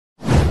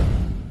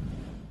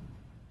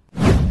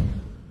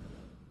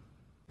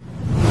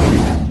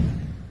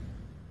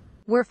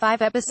We're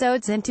 5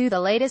 episodes into the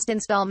latest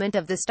installment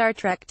of the Star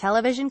Trek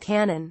television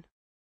canon.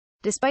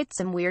 Despite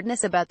some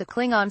weirdness about the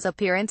Klingons'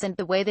 appearance and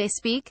the way they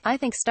speak, I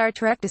think Star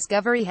Trek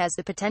Discovery has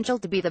the potential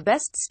to be the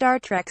best Star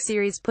Trek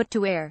series put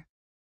to air.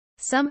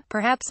 Some,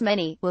 perhaps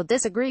many, will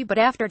disagree, but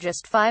after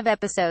just 5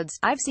 episodes,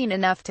 I've seen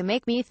enough to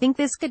make me think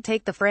this could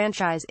take the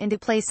franchise into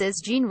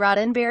places Gene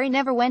Roddenberry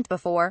never went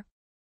before.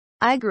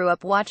 I grew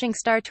up watching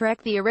Star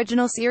Trek the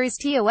original series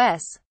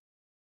TOS.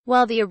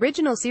 While the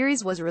original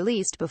series was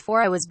released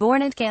before I was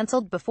born and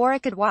cancelled before I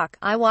could walk,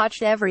 I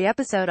watched every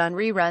episode on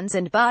reruns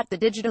and bought the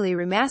digitally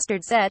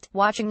remastered set,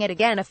 watching it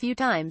again a few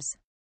times.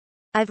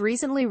 I've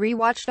recently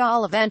rewatched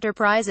all of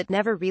Enterprise. It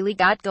never really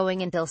got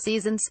going until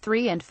seasons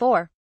 3 and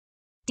 4.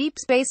 Deep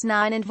Space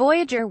Nine and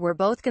Voyager were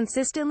both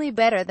consistently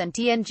better than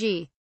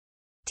TNG.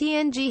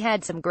 TNG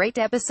had some great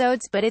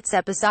episodes, but its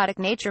episodic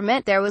nature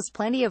meant there was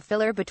plenty of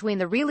filler between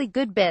the really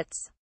good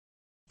bits.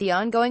 The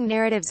ongoing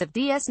narratives of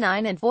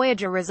DS9 and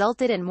Voyager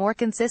resulted in more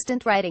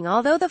consistent writing,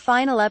 although the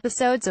final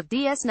episodes of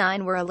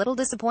DS9 were a little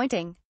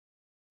disappointing.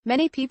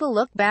 Many people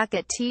look back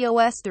at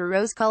TOS through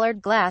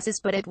rose-colored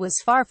glasses, but it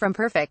was far from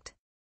perfect.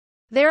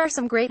 There are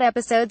some great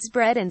episodes.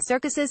 Bread and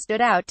Circuses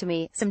stood out to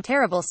me. Some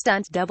terrible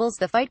stunt doubles.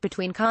 The fight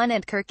between Khan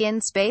and Kirk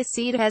in Space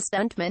Seed has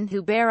stuntmen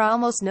who bear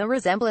almost no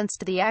resemblance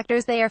to the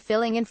actors they are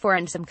filling in for,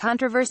 and some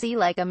controversy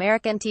like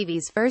American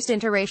TV's first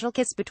interracial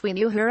kiss between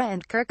Uhura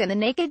and Kirk in The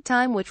Naked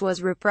Time, which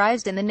was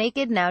reprised in The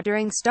Naked Now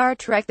during Star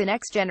Trek The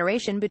Next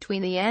Generation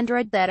between the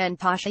android Theta and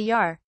Tasha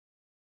Yar.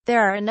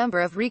 There are a number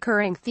of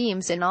recurring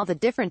themes in all the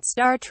different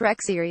Star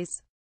Trek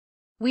series.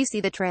 We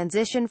see the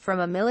transition from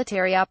a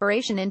military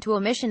operation into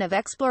a mission of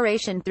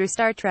exploration through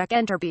Star Trek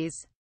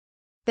Enterprise.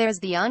 There's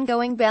the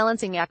ongoing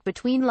balancing act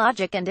between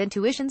logic and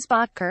intuition.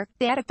 Spock, Kirk,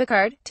 Data,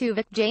 Picard,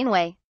 Tuvok,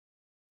 Janeway.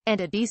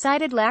 And a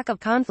decided lack of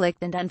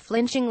conflict and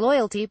unflinching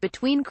loyalty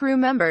between crew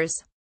members.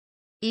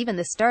 Even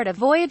the start of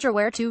Voyager,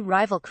 where two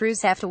rival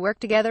crews have to work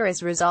together,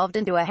 is resolved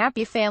into a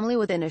happy family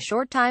within a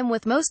short time,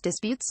 with most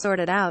disputes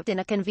sorted out in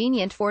a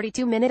convenient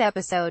 42-minute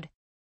episode.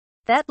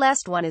 That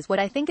last one is what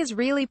I think is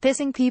really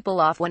pissing people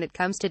off when it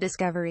comes to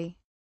Discovery.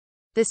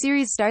 The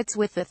series starts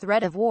with the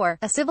threat of war,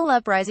 a civil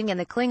uprising in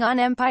the Klingon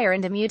Empire,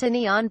 and a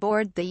mutiny on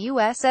board the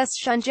USS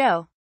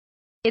Shenzhou.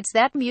 It's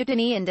that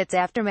mutiny and its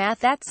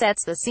aftermath that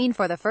sets the scene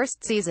for the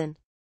first season.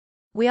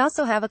 We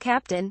also have a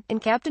captain,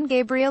 in Captain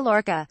Gabriel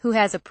Lorca, who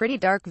has a pretty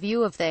dark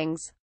view of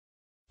things.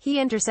 He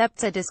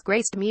intercepts a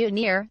disgraced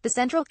mutineer, the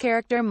central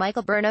character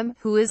Michael Burnham,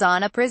 who is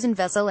on a prison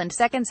vessel, and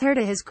seconds her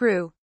to his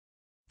crew.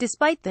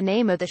 Despite the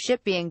name of the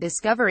ship being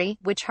Discovery,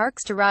 which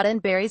harks to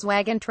Roddenberry's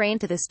Wagon Train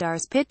to the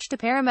Stars pitch to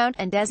Paramount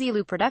and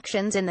Desilu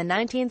Productions in the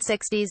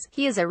 1960s,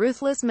 he is a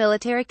ruthless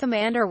military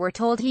commander. We're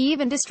told he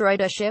even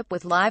destroyed a ship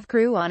with live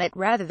crew on it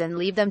rather than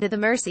leave them to the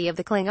mercy of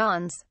the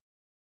Klingons.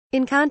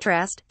 In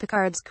contrast,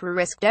 Picard's crew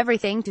risked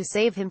everything to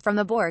save him from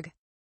the Borg.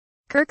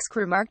 Kirk's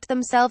crew marked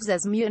themselves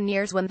as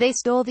mutineers when they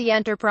stole the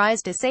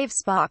Enterprise to save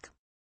Spock.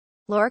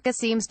 Lorca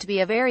seems to be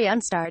a very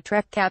un-Star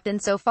Trek captain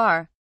so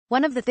far.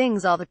 One of the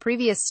things all the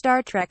previous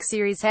Star Trek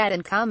series had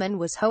in common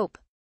was hope.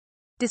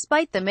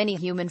 Despite the many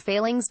human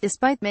failings,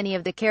 despite many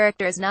of the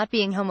characters not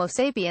being Homo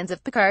sapiens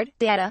of Picard,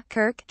 Data,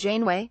 Kirk,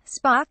 Janeway,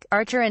 Spock,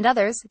 Archer and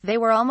others, they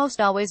were almost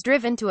always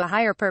driven to a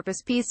higher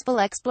purpose: peaceful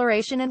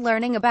exploration and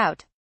learning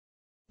about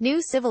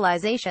new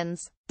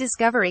civilizations.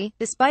 Discovery,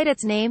 despite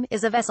its name,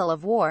 is a vessel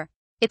of war.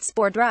 Its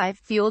spore drive,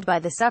 fueled by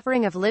the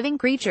suffering of living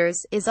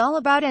creatures, is all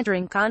about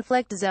entering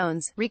conflict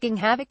zones, wreaking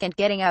havoc and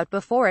getting out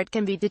before it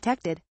can be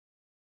detected.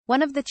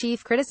 One of the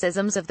chief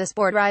criticisms of the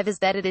spore drive is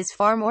that it is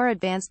far more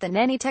advanced than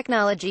any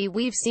technology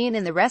we've seen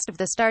in the rest of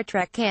the Star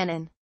Trek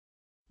canon.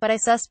 But I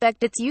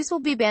suspect its use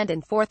will be banned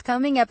in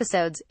forthcoming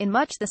episodes, in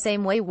much the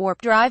same way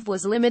warp drive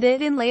was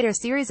limited in later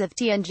series of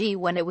TNG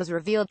when it was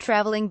revealed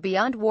traveling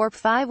beyond warp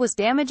 5 was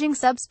damaging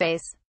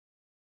subspace.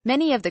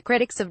 Many of the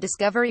critics of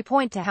Discovery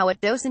point to how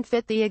it doesn't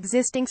fit the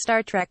existing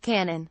Star Trek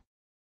canon.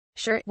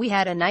 Sure, we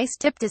had a nice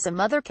tip to some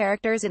other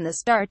characters in the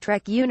Star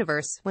Trek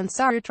universe, when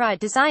Saru tried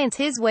to science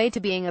his way to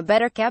being a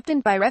better captain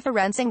by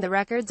referencing the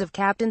records of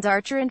Captains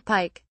Archer and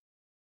Pike.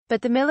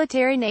 But the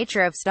military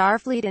nature of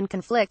Starfleet and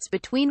conflicts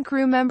between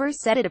crew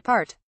members set it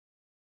apart.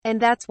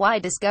 And that's why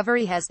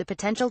Discovery has the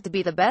potential to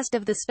be the best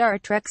of the Star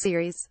Trek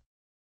series.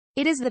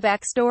 It is the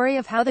backstory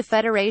of how the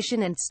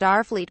Federation and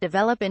Starfleet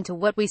develop into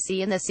what we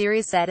see in the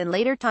series set in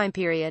later time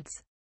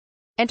periods.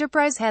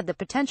 Enterprise had the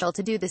potential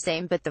to do the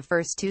same, but the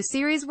first 2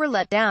 series were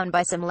let down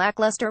by some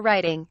lackluster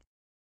writing.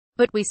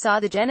 But we saw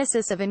the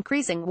genesis of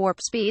increasing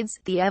warp speeds,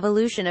 the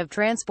evolution of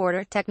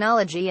transporter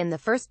technology, and the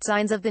first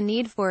signs of the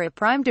need for a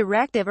prime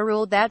directive, a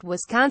rule that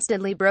was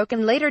constantly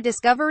broken. Later,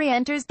 Discovery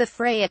enters the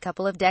fray a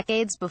couple of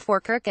decades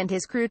before Kirk and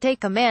his crew take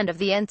command of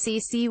the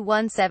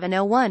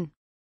NCC-1701.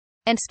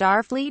 And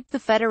Starfleet, the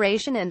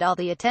Federation, and all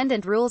the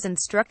attendant rules and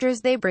structures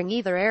they bring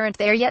either aren't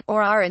there yet,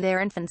 or are in their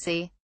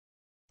infancy.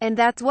 And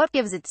that's what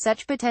gives it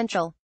such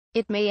potential.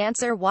 It may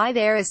answer why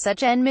there is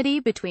such enmity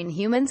between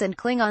humans and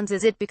Klingons.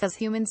 Is it because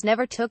humans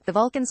never took the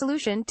Vulcan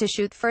solution to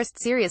shoot first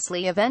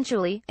seriously?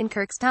 Eventually, in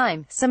Kirk's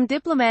time, some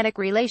diplomatic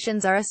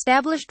relations are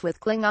established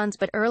with Klingons,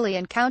 but early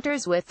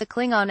encounters with the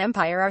Klingon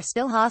Empire are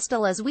still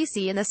hostile, as we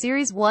see in the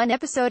Series 1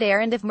 episode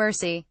Errand of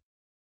Mercy.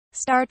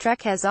 Star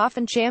Trek has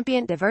often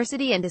championed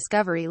diversity, and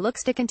Discovery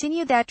looks to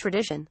continue that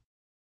tradition.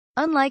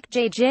 Unlike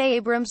J.J.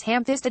 Abrams'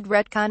 ham-fisted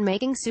retcon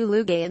making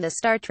Sulu gay in the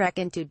Star Trek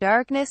Into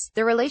Darkness,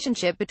 the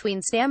relationship between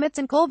Stamets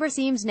and Culber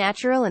seems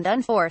natural and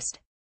unforced.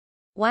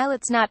 While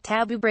it's not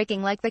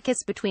taboo-breaking like the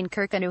kiss between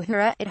Kirk and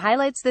Uhura, it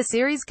highlights the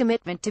series'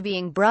 commitment to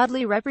being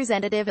broadly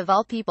representative of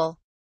all people.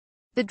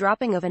 The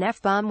dropping of an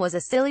F-bomb was a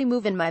silly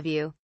move in my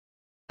view.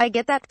 I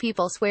get that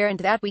people swear and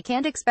that we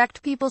can't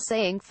expect people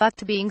saying fuck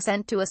to being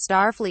sent to a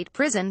Starfleet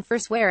prison for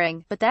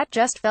swearing, but that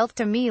just felt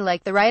to me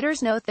like the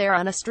writers know they're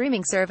on a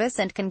streaming service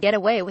and can get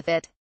away with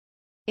it.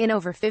 In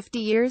over 50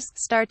 years,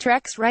 Star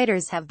Trek's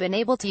writers have been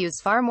able to use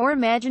far more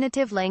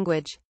imaginative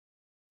language.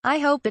 I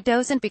hope it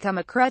doesn't become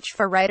a crutch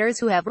for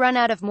writers who have run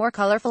out of more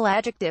colorful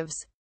adjectives.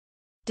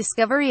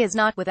 Discovery is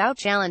not without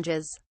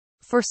challenges.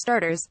 For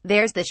starters,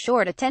 there's the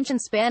short attention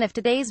span of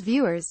today's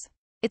viewers.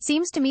 It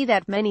seems to me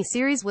that many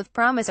series with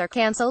promise are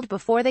cancelled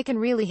before they can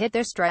really hit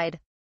their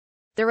stride.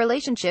 The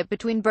relationship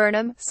between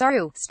Burnham,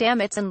 Saru,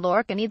 Stamets and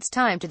Lorca needs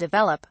time to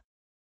develop.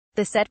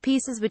 The set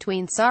pieces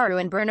between Saru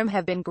and Burnham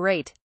have been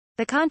great.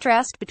 The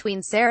contrast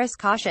between Sarah's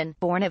caution,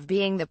 born of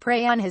being the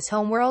prey on his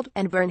homeworld,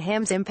 and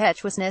Burnham's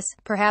impetuousness,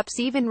 perhaps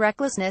even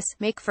recklessness,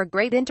 make for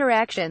great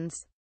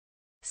interactions.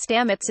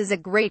 Stamets is a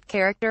great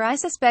character. I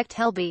suspect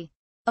he'll be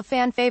a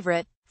fan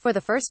favorite. For the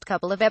first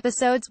couple of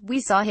episodes we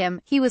saw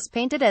him, he was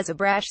painted as a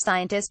brash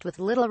scientist with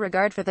little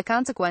regard for the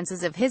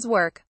consequences of his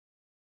work.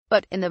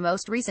 But, in the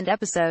most recent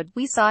episode,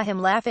 we saw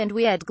him laugh and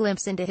we had a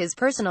glimpse into his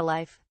personal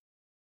life.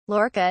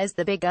 Lorca is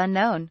the big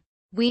unknown.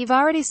 We've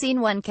already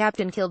seen one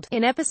captain killed,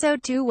 in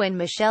episode 2 when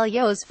Michelle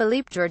Yeoh's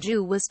Philippe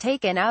Georgiou was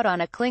taken out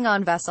on a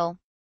Klingon vessel.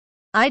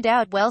 I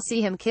doubt we'll see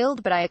him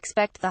killed, but I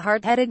expect the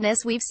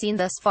hard-headedness we've seen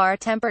thus far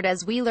tempered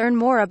as we learn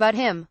more about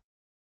him.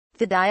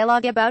 The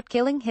dialogue about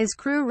killing his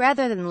crew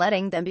rather than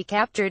letting them be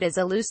captured is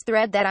a loose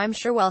thread that I'm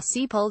sure we'll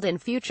see pulled in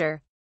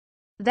future.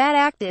 That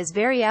act is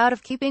very out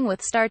of keeping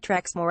with Star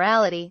Trek's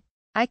morality.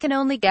 I can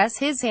only guess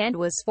his hand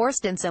was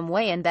forced in some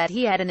way and that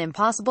he had an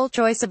impossible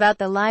choice about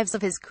the lives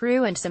of his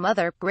crew and some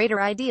other, greater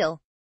ideal.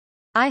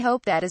 I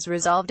hope that is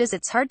resolved, as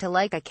it's hard to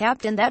like a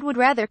captain that would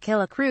rather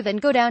kill a crew than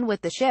go down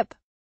with the ship.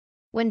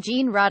 When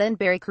Gene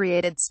Roddenberry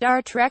created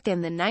Star Trek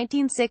in the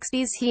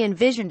 1960s, he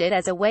envisioned it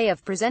as a way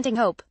of presenting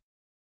hope.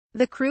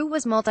 The crew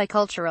was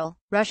multicultural.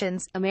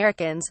 Russians,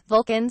 Americans,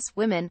 Vulcans,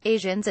 women,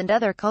 Asians and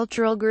other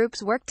cultural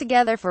groups worked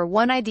together for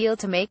one ideal: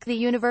 to make the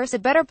universe a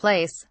better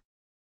place.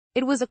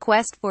 It was a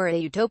quest for a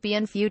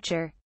utopian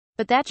future.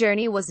 But that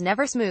journey was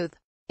never smooth.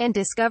 And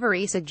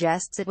Discovery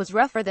suggests it was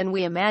rougher than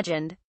we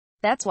imagined.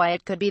 That's why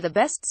it could be the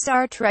best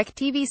Star Trek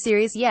TV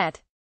series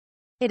yet.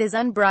 It is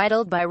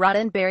unbridled by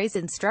Roddenberry's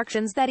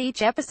instructions that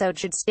each episode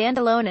should stand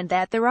alone and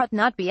that there ought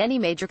not be any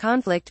major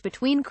conflict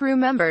between crew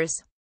members.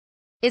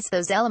 It's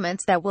those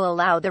elements that will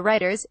allow the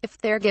writers, if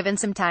they're given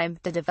some time,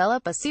 to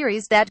develop a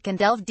series that can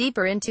delve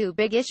deeper into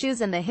big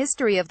issues and the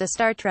history of the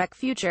Star Trek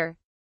future.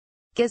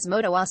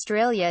 Gizmodo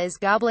Australia is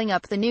gobbling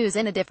up the news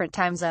in a different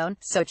time zone,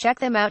 so check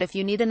them out if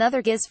you need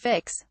another Giz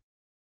fix.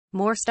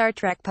 More Star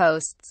Trek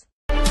posts.